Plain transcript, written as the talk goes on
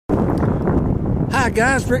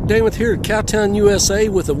Alright guys, Rick Damath here at Cowtown USA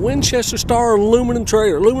with a Winchester Star aluminum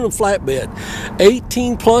trailer, aluminum flatbed,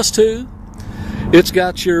 18+2. It's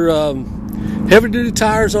got your heavy duty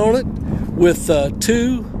tires on it with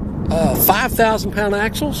two 5,000 pound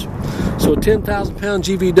axles, so a 10,000 pound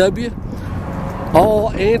GVW,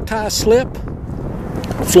 all anti-slip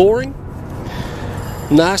flooring,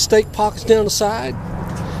 nice stake pockets down the side.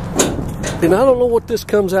 And I don't know what this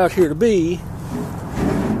comes out here to be,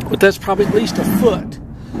 but that's probably at least a foot.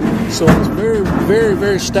 So it's very, very,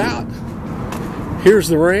 very stout. Here's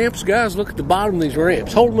the ramps. Guys, look at the bottom of these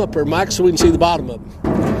ramps. Hold them up there, Mike, so we can see the bottom of them.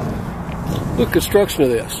 Look at the construction of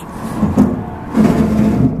this.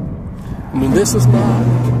 I mean, this is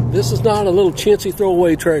not a little chintzy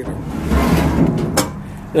throwaway trailer.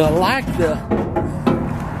 And I like the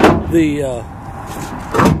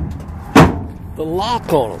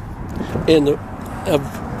lock on them and the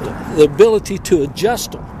ability to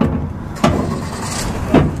adjust them.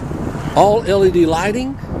 All LED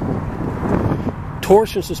lighting,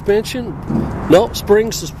 torsion suspension,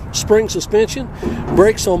 spring suspension,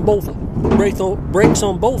 brakes on both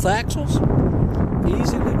axles,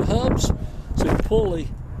 easy lube hubs, so you can pull the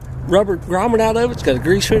rubber grommet out of it. It's got a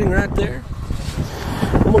grease fitting right there.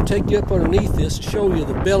 I'm going to take you up underneath this and show you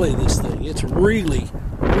the belly of this thing. It's really,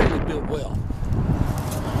 really built well.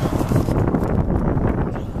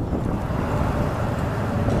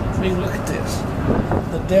 I mean, look at this,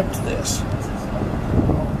 the depth of this.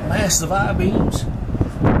 Massive I-beams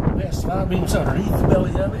underneath the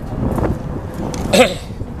belly of it.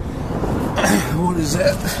 What is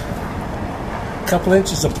that? A couple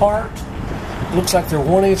inches apart. Looks like they're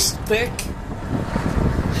 1 inch thick.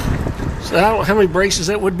 So I don't know how many braces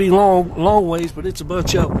that would be long ways, but it's a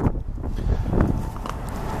bunch of them.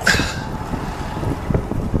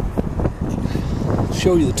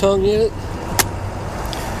 Show you the tongue in it.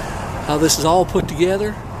 How this is all put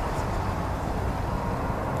together.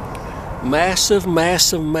 Massive,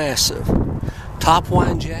 massive, massive. Top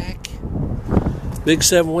wind jack. Big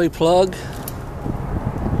 7-way plug.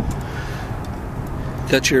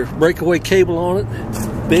 Got your breakaway cable on it.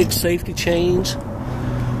 Big safety chains.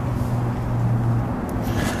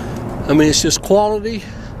 I mean, it's just quality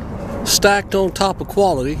stacked on top of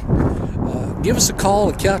quality. Give us a call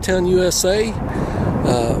at Cowtown USA.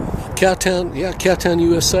 Cowtown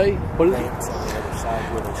USA. What is it?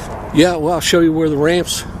 Yeah, well, I'll show you where the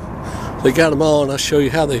ramps, they got them on. I'll show you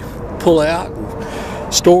how they pull out,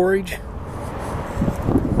 and storage.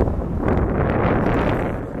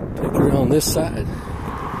 Take her on this side.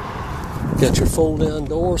 Got your fold down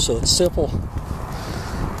door, so it's simple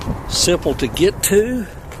to get to.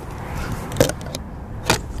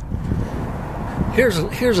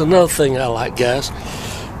 Here's another thing I like, guys.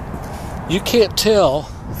 You can't tell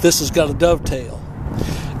this has got a dovetail.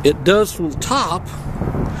 It does from the top,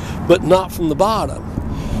 but not from the bottom.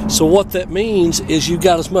 So what that means is you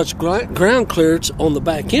got as much ground clearance on the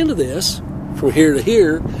back end of this, from here to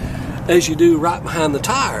here, as you do right behind the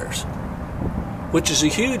tires, which is a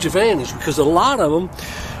huge advantage, because a lot of them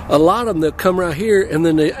they'll come right here and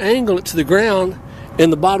then they angle it to the ground,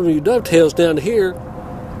 and the bottom of your dovetails down to here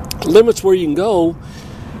limits where you can go.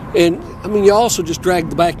 And I mean, you also just drag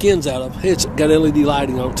the back ends out of it. It's got LED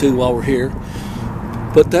lighting on it too while we're here,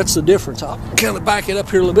 but that's the difference. I'll kind of back it up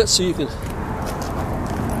here a little bit so you can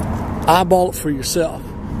eyeball it for yourself.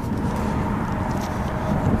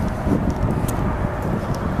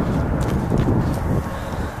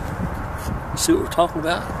 See what we're talking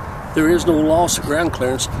about? There is no loss of ground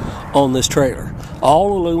clearance on this trailer.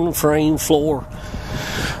 All aluminum frame, floor.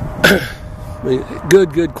 I mean,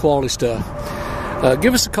 good quality stuff.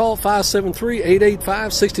 Give us a call,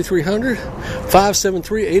 573-885-6300,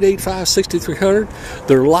 573-885-6300.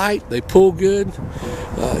 They're light, they pull good.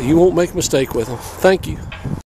 You won't make a mistake with them. Thank you.